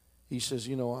he says,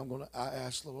 you know, I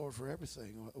asked the Lord for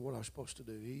everything, what I'm supposed to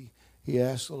do. He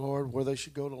asked the Lord where they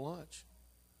should go to lunch.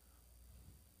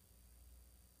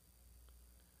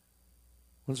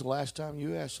 When's the last time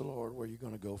you asked the Lord where you're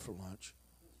going to go for lunch?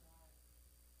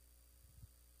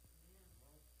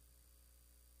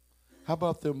 How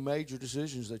about the major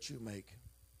decisions that you make?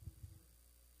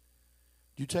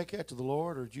 Do you take that to the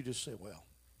Lord, or do you just say, well,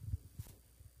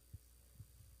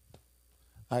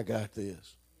 I got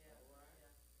this?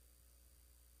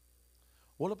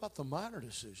 What about the minor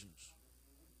decisions?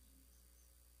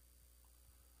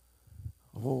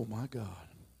 Oh, my God.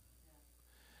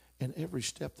 And every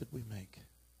step that we make.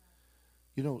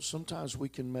 You know, sometimes we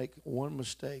can make one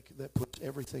mistake that puts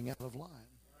everything out of line.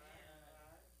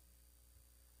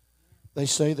 They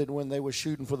say that when they were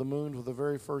shooting for the moon for the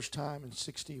very first time in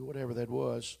 60, whatever that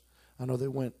was, I know they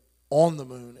went on the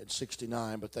moon at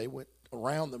 69, but they went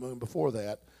around the moon before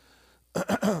that.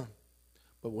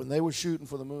 But when they were shooting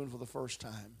for the moon for the first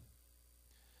time,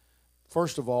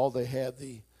 first of all, they had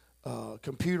the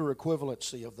computer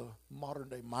equivalency of the modern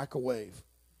day microwave.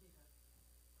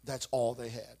 That's all they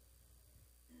had.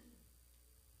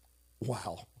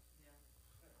 Wow.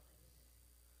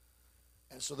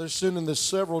 And so they're sending this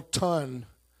several ton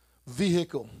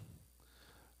vehicle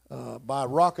by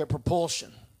rocket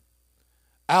propulsion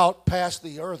out past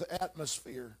the Earth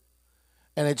atmosphere,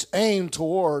 and it's aimed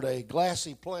toward a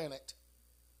glassy planet.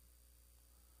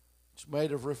 It's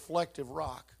made of reflective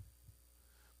rock.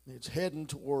 It's heading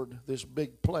toward this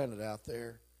big planet out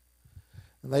there.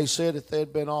 And they said if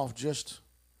they'd been off just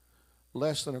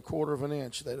less than a quarter of an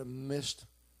inch, they'd have missed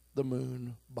the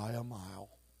moon by a mile.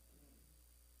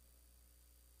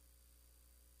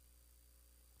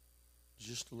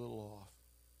 Just a little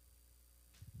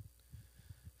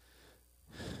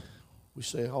off. We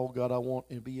say, oh God, I want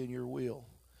to be in your will.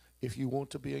 If you want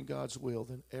to be in God's will,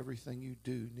 then everything you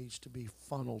do needs to be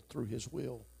funneled through his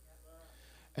will.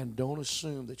 And don't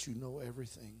assume that you know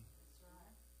everything.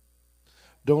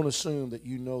 Don't assume that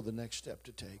you know the next step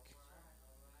to take.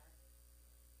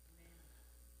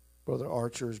 Brother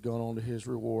Archer has gone on to his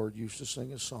reward, used to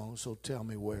sing a song, so tell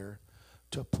me where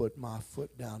to put my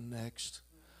foot down next.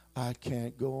 I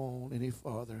can't go on any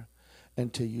farther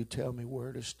until you tell me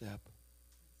where to step.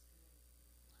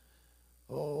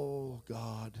 Oh,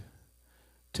 God,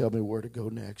 tell me where to go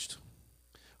next.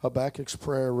 Habakkuk's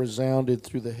prayer resounded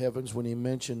through the heavens when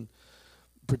he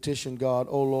petitioned God,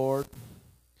 O Lord,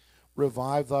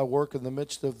 revive thy work in the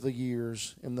midst of the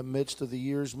years. In the midst of the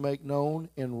years make known,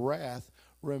 in wrath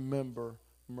remember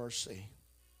mercy.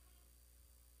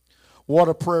 What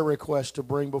a prayer request to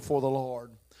bring before the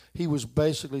Lord. He was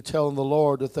basically telling the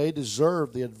Lord that they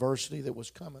deserved the adversity that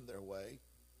was coming their way.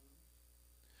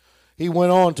 He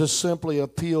went on to simply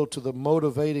appeal to the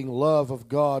motivating love of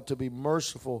God to be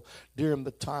merciful during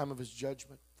the time of his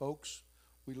judgment. Folks,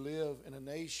 we live in a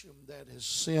nation that has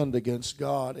sinned against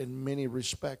God in many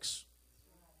respects.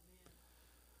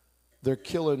 They're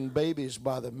killing babies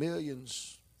by the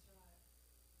millions.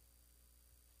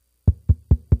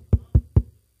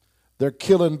 They're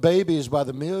killing babies by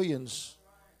the millions.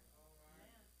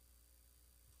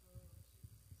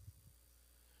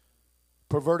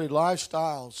 Perverted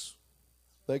lifestyles.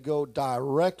 They go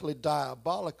directly,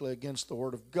 diabolically against the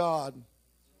Word of God.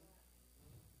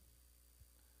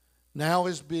 now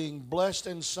is being blessed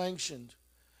and sanctioned,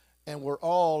 and we're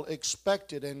all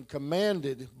expected and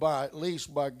commanded by, at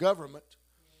least by government,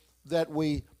 that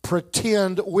we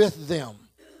pretend with them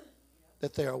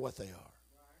that they are what they are.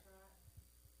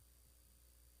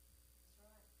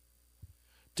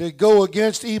 To go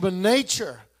against even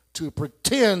nature, to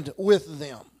pretend with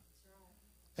them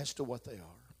as to what they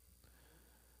are.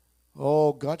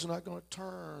 Oh, God's not going to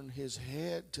turn his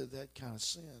head to that kind of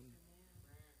sin.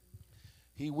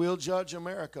 He will judge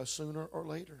America sooner or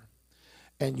later.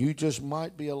 And you just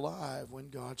might be alive when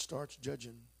God starts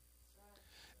judging.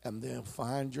 And then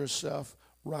find yourself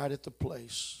right at the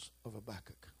place of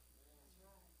Habakkuk.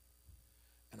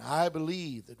 And I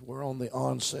believe that we're on the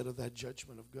onset of that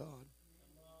judgment of God.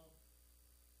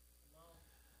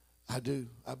 I do.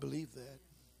 I believe that.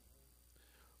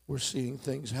 We're seeing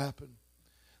things happen.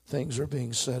 Things are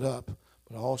being set up.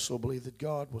 But I also believe that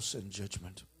God will send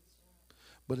judgment.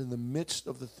 But in the midst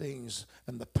of the things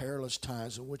and the perilous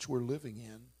times in which we're living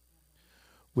in,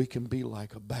 we can be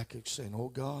like Habakkuk saying, oh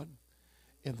God,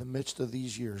 in the midst of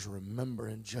these years, remember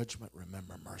in judgment,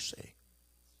 remember mercy.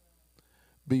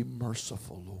 Be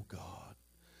merciful, oh God.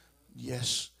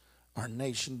 Yes, our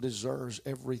nation deserves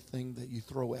everything that you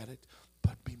throw at it,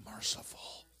 but be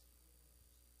merciful.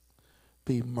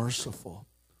 Be merciful.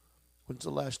 When's the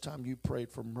last time you prayed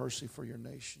for mercy for your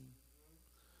nation?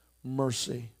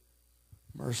 Mercy.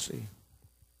 Mercy.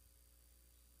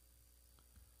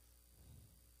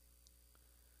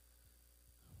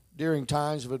 During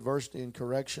times of adversity and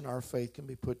correction, our faith can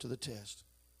be put to the test.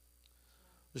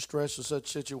 The stress of such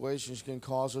situations can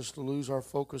cause us to lose our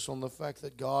focus on the fact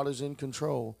that God is in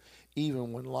control,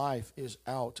 even when life is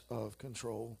out of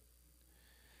control.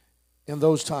 In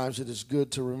those times, it is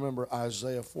good to remember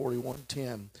Isaiah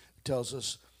 41:10. It tells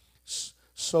us,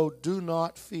 so do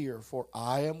not fear, for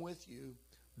I am with you.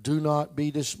 Do not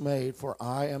be dismayed, for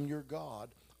I am your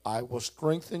God. I will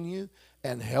strengthen you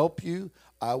and help you.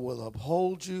 I will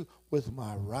uphold you with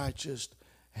my righteous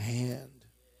hand.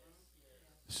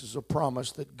 This is a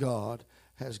promise that God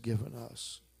has given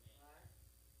us.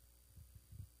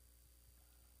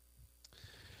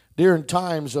 During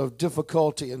times of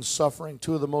difficulty and suffering,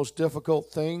 two of the most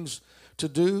difficult things to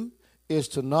do is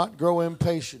to not grow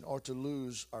impatient or to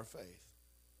lose our faith.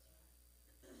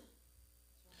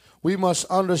 We must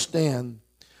understand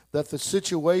that the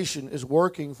situation is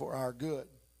working for our good.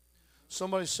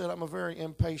 Somebody said, I'm a very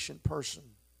impatient person.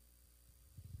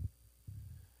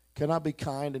 Can I be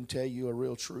kind and tell you a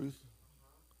real truth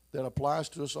that applies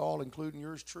to us all, including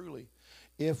yours truly?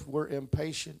 If we're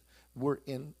impatient,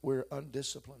 we're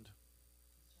undisciplined.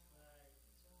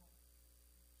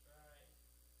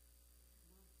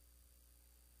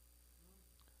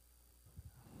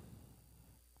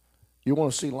 You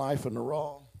want to see life in the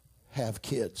raw? Have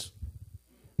kids.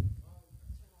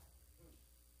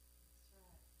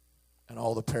 And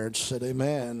all the parents said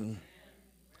amen.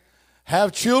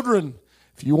 Have children.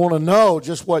 If you want to know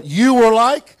just what you were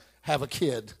like, have a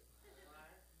kid.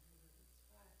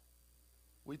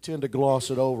 We tend to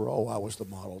gloss it over. Oh, I was the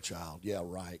model child. Yeah,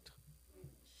 right.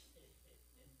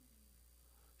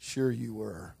 Sure you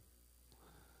were.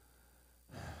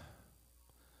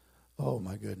 Oh,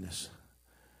 my goodness.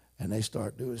 And they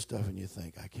start doing stuff and you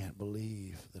think, I can't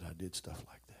believe that I did stuff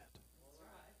like that.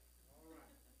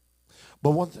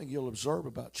 But one thing you'll observe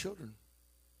about children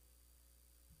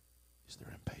is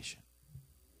they're impatient.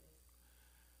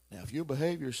 Now, if you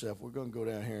behave yourself, we're going to go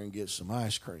down here and get some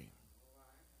ice cream.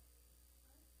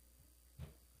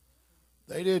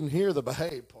 They didn't hear the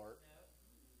behave part.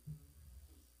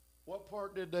 What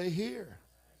part did they hear?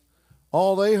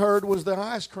 All they heard was the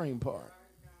ice cream part.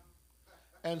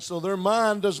 And so their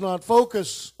mind does not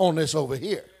focus on this over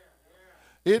here.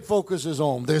 It focuses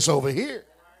on this over here.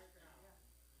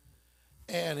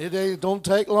 And it don't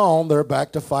take long. They're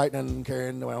back to fighting and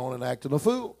carrying on and acting a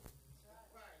fool.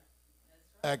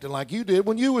 Acting like you did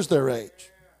when you was their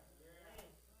age.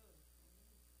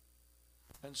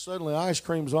 And suddenly ice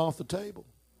cream's off the table.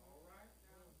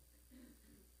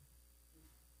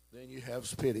 Then you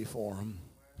have pity for them.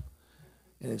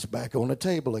 And it's back on the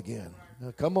table again.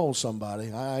 Now, come on,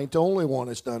 somebody. I ain't the only one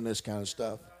that's done this kind of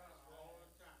stuff.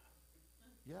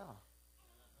 Yeah.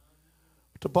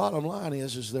 But the bottom line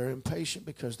is they're impatient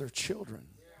because they're children.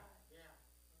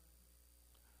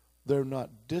 They're not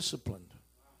disciplined.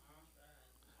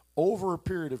 Over a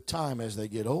period of time as they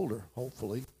get older,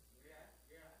 hopefully.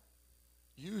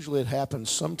 Usually it happens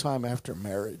sometime after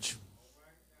marriage.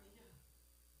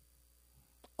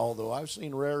 Although I've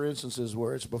seen rare instances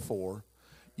where it's before.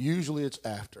 Usually it's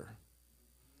after.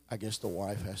 I guess the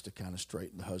wife has to kind of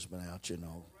straighten the husband out,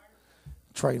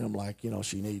 Train him like,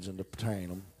 she needs him to train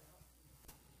him.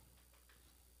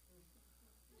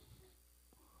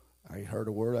 I ain't heard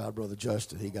a word out of Brother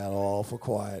Justin. He got awful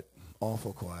quiet.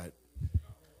 Awful quiet.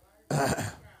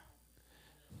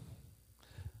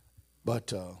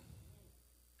 But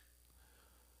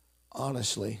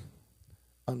honestly,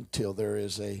 until there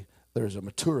is a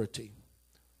maturity,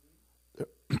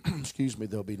 excuse me,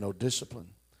 there'll be no discipline.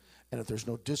 And if there's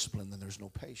no discipline, then there's no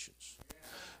patience.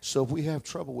 So if we have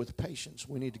trouble with patience,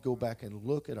 we need to go back and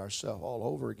look at ourselves all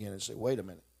over again and say, wait a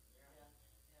minute.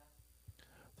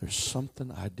 There's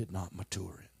something I did not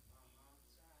mature in.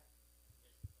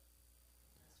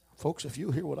 Folks, if you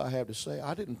hear what I have to say,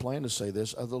 I didn't plan to say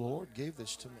this. The Lord gave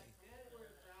this to me.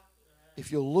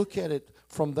 If you look at it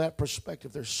from that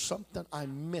perspective, there's something I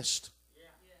missed.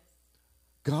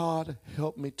 God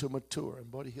help me to mature. And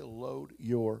buddy, He'll load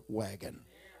your wagon.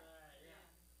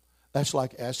 That's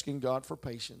like asking God for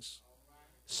patience.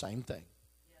 Same thing.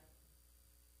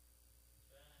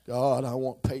 God, I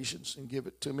want patience and give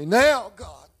it to me now,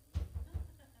 God.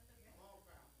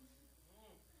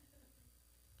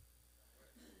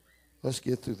 Let's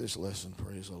get through this lesson.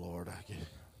 Praise the Lord.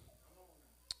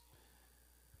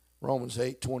 Romans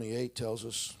 8:28 tells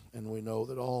us, and we know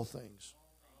that all things,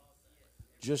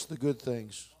 just the good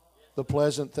things, the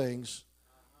pleasant things,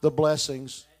 the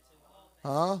blessings.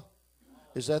 Huh?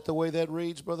 Is that the way that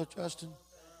reads, Brother Justin?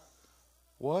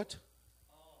 What?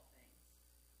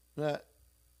 Now,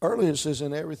 earlier it says,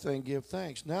 in everything give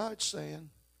thanks. Now it's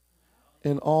saying,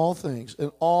 in all things.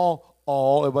 In all,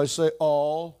 everybody say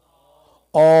all.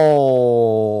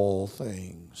 All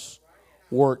things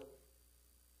work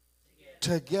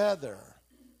together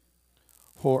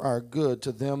for our good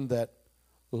to them that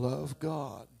love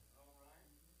God,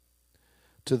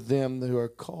 to them who are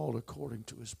called according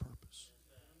to His purpose.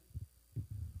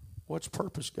 What's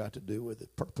purpose got to do with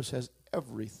it? Purpose has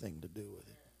everything to do with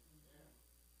it.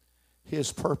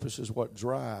 His purpose is what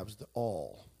drives the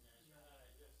all.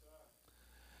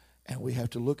 And we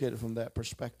have to look at it from that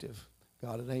perspective.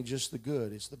 God, it ain't just the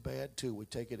good, it's the bad too. We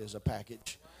take it as a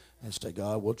package and say,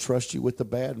 God, we'll trust you with the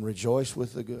bad and rejoice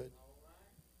with the good.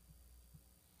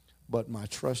 But my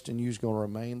trust in you is going to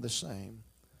remain the same.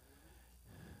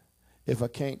 If I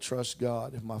can't trust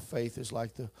God, if my faith is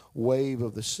like the wave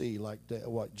of the sea, like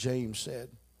what James said,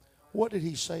 what did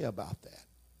he say about that?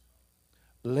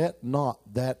 Let not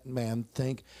that man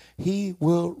think he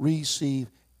will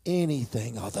receive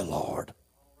anything of the Lord.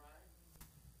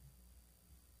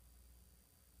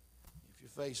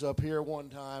 Face up here one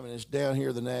time and it's down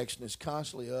here the next, and it's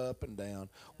constantly up and down.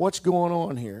 What's going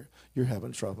on here? You're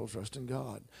having trouble trusting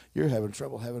God. You're having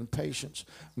trouble having patience.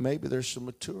 Maybe there's some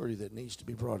maturity that needs to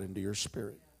be brought into your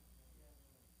spirit.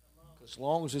 As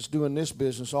long as it's doing this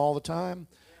business all the time,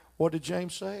 what did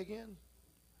James say again?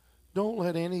 Don't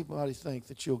let anybody think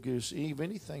that you'll receive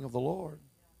anything of the Lord.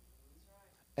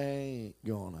 Ain't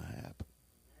gonna happen.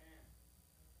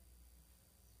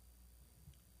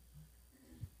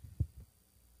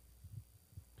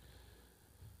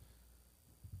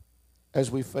 As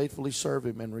we faithfully serve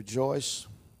Him and rejoice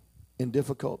in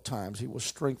difficult times, He will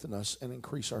strengthen us and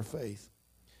increase our faith.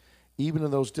 Even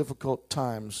in those difficult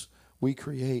times we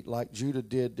create, like Judah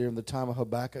did during the time of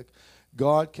Habakkuk,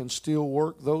 God can still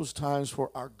work those times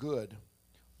for our good.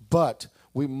 But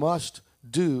we must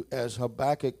do as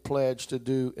Habakkuk pledged to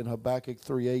do in Habakkuk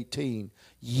 3:18.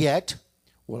 Yet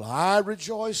will I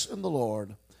rejoice in the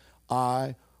Lord.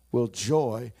 I will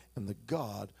joy in the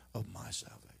God of my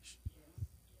salvation.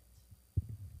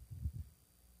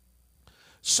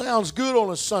 Sounds good on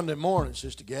a Sunday morning,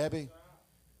 Sister Gabby.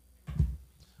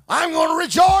 I'm going to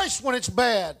rejoice when it's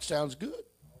bad. Sounds good.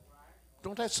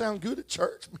 Don't that sound good at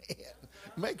church, man?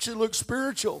 Makes you look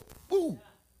spiritual. Woo.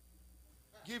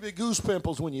 Give you goose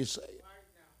pimples when you say it.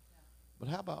 But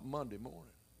how about Monday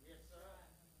morning?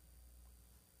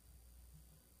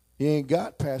 You ain't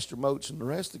got Pastor Motes and the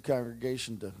rest of the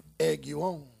congregation to egg you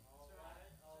on.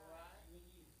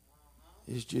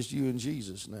 It's just you and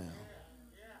Jesus now.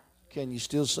 Can you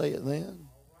still say it then?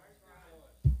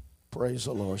 Praise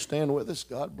the Lord. Stand with us.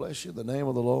 God bless you in the name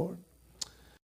of the Lord.